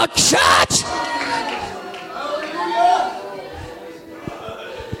 hallelujah, for our church.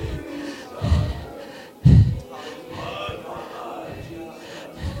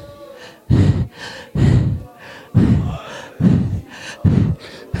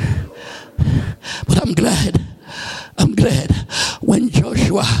 But I'm glad when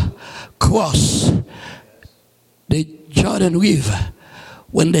Joshua crossed the Jordan River,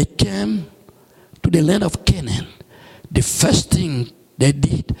 when they came to the land of Canaan, the first thing they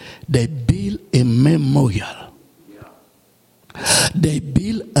did, they built a memorial. They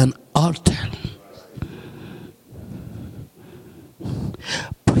built an altar.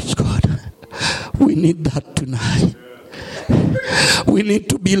 Praise God. We need that tonight. We need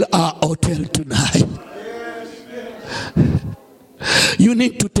to build our hotel tonight. You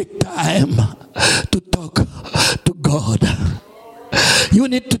need to take time to talk to God. You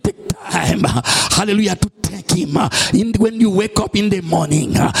need to take time, hallelujah, to thank him. When you wake up in the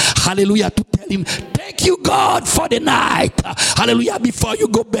morning, hallelujah, to tell him, thank you, God, for the night. Hallelujah, before you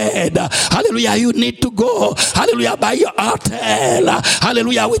go bed. Hallelujah, you need to go, hallelujah, by your hotel.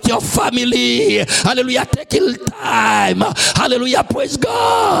 Hallelujah, with your family. Hallelujah, take a little time. Hallelujah, praise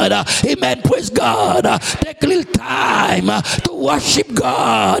God. Amen, praise God. Take a little time to worship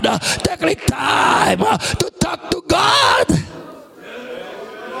God. Take a little time to talk to God.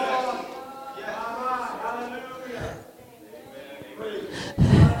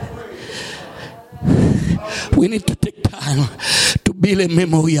 We need to take time to build a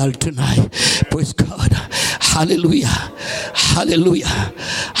memorial tonight. Praise God. Hallelujah. Hallelujah.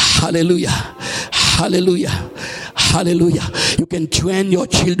 Hallelujah. Hallelujah. Hallelujah. You can train your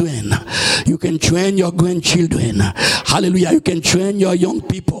children. You can train your grandchildren. Hallelujah. You can train your young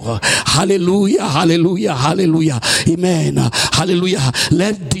people. Hallelujah. Hallelujah. Hallelujah. Amen. Hallelujah.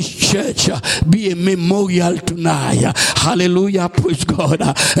 Let this church be a memorial tonight. Hallelujah. Praise God.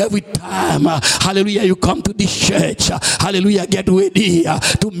 Every time, hallelujah, you come to this church, hallelujah, get ready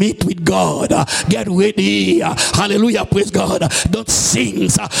to meet with God. Get ready. Hallelujah. Praise God. Don't sing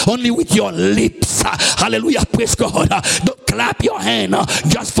only with your lips. Hallelujah. Praise God. Don't clap your hand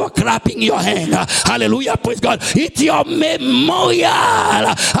just for clapping your hand. Hallelujah. Praise God. It's your memorial.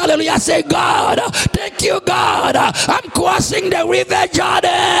 Hallelujah. Say, God, thank you, God. I'm crossing the river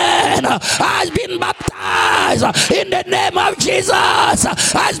Jordan. I've been baptized in the name of Jesus.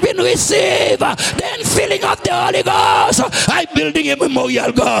 Has been received the filling of the Holy Ghost. I'm building a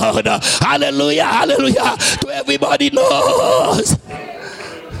memorial, God. Hallelujah. Hallelujah. To everybody knows.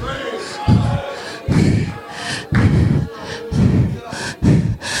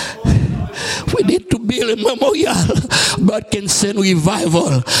 We need to build a memorial. God can send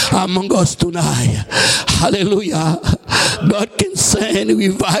revival among us tonight. Hallelujah. God can send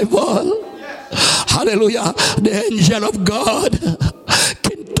revival. Hallelujah. The angel of God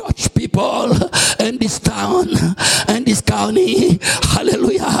can touch people in this town and this county.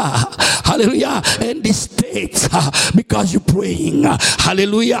 Hallelujah. Hallelujah. In this state, because you're praying.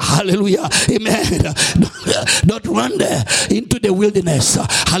 Hallelujah. Hallelujah. Amen. Don't run there into the wilderness.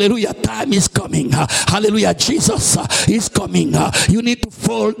 Hallelujah. Time is coming. Hallelujah. Jesus is coming. You need to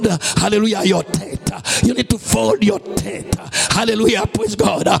fold, hallelujah, your tent. You need to fold your tent. Hallelujah. Praise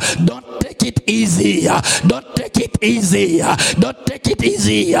God. Don't take it easy. Don't take it easy. Don't take it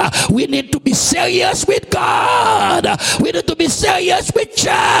easy. We need to be serious with God. We need to be serious with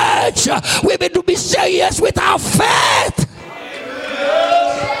church. We need to be serious with our faith.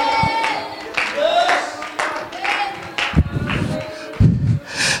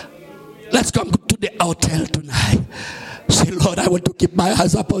 Let's come to the hotel tonight. Say, Lord, I want to keep my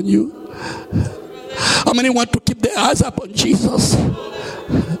eyes upon you. How many want to keep their eyes upon Jesus?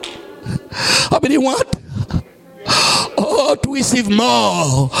 How many want? Oh, to receive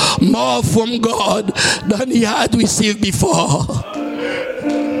more from God than he had received before.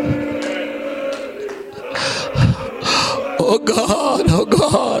 Oh God, oh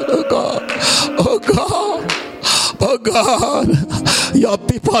God, oh God, oh God. Oh God, your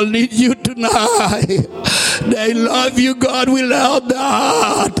people need you tonight. They love you, God, without their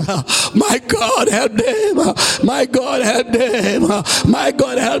heart. My God, help them. My God, help them. My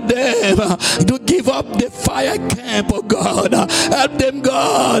God, help them to give up the fire camp, oh God. Help them,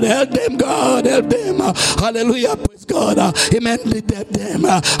 God. Help them, God. Help them. Hallelujah. Praise God. Amen. Help them.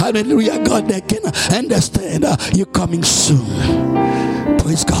 Hallelujah, God. They can understand you're coming soon.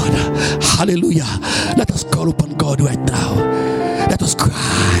 Praise God. Hallelujah. Let us call upon God right now. Let us cry.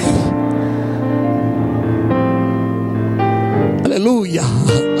 Hallelujah.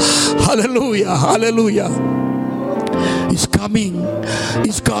 Hallelujah. Hallelujah. He's coming.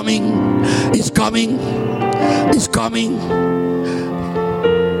 He's coming. He's coming. He's coming.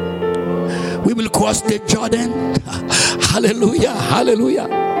 We will cross the Jordan. Hallelujah. Hallelujah.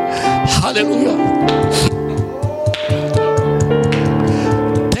 Hallelujah.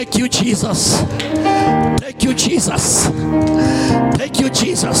 Thank you, Jesus. Thank you, Jesus. Thank you,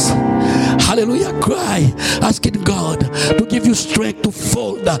 Jesus. Hallelujah. Cry, asking God to give you strength to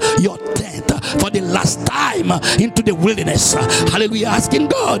fold your tent for the last time into the wilderness. Hallelujah. Asking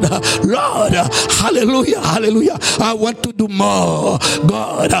God, Lord, hallelujah, hallelujah. I want to do more.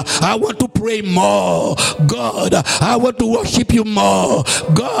 God, I want to pray more. God, I want to worship you more.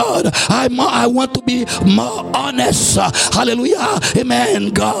 God, I want to be more honest. Hallelujah. Amen.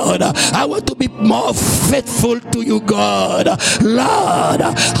 God, I want to be more faithful to you, God. Lord,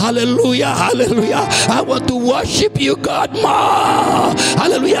 hallelujah, hallelujah. I want to worship you, God, more.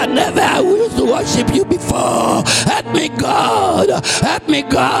 Hallelujah. Never I used to worship you before. Help me, God. Help me,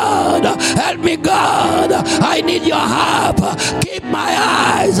 God. Help me, God. I need your help. Keep my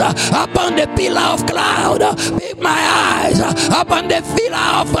eyes upon the pillar of cloud. Keep my eyes upon the pillar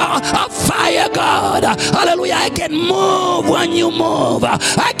of fire, God. Hallelujah. I can move when you move.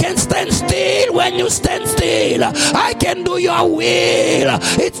 I can stand still when you stand still. I can do your will.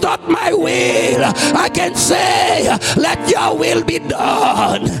 It's not my will. I can say, let your will be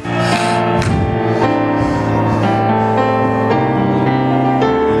done.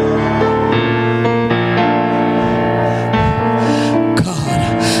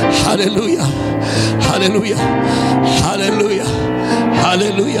 Hallelujah. Hallelujah. Hallelujah.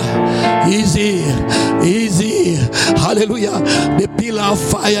 Hallelujah. Easy. Easy. Hallelujah. The pillar of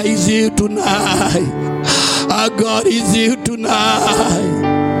fire is here tonight. Our God is here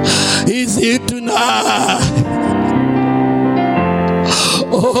tonight. He's here tonight.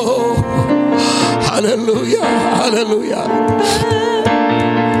 Oh, hallelujah. Hallelujah.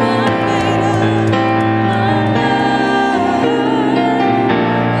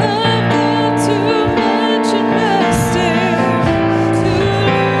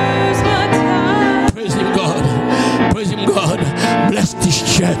 Bless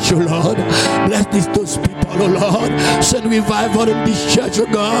this church, oh Lord. Bless those people, oh Lord. Send revival in this church, oh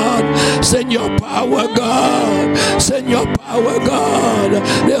God. Send your power, God. Send your power, God.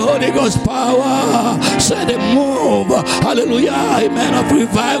 The Holy Ghost power. Send a move. Hallelujah. Amen. Of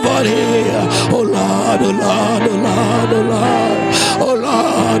revival here. Oh Lord, oh Lord, oh Lord, oh Lord. Oh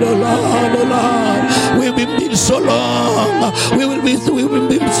Lord, oh Lord, oh Lord. We've been so long. We will be so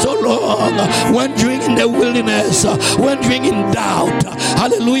long. Wandering in the wilderness. Wandering in doubt.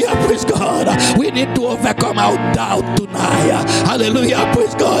 Hallelujah, praise God. We need to overcome our doubt tonight. Hallelujah,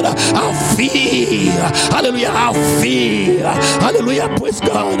 praise God. Our fear. Hallelujah, our fear. Hallelujah, praise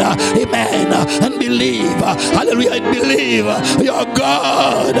God. Amen. And believe. Hallelujah, and believe your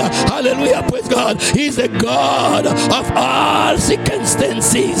God. Hallelujah, praise God. He's a God of all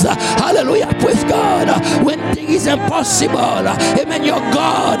circumstances. Hallelujah, praise God. When things is impossible, amen, your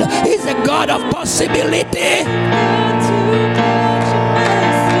God is a God of possibility.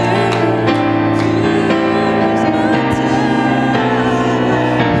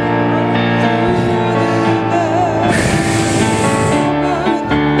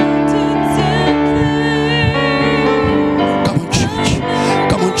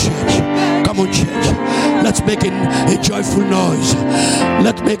 Let's make a joyful noise.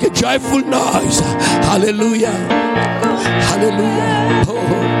 Let's make a joyful noise. Hallelujah. Hallelujah.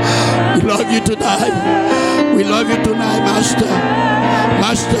 Oh, we love you tonight. We love you tonight, Master.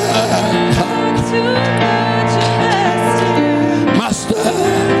 Master. Master.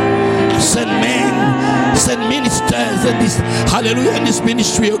 Send men, send ministers in this, hallelujah, in this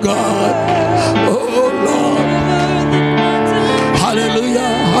ministry, oh God. Oh Lord. Hallelujah.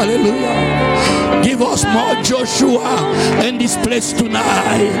 Hallelujah. Give us more Joshua in this place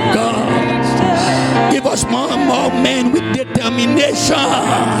tonight, God. Give us more and more men with determination.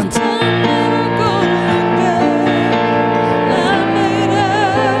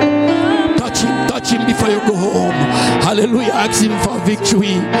 Touch him before you go home. Hallelujah. Ask him for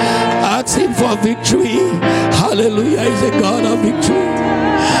victory. Ask him for victory. Hallelujah. He's a God of victory.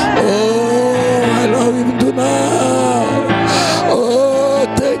 Oh, I love him tonight. Oh,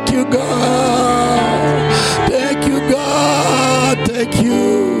 thank you, God. Thank you, God. Thank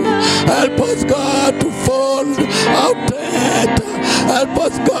you. Help us, God, to fall out dead. Help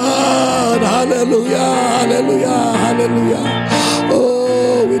us, God. Hallelujah. Hallelujah. Hallelujah.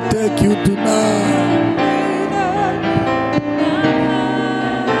 Oh, we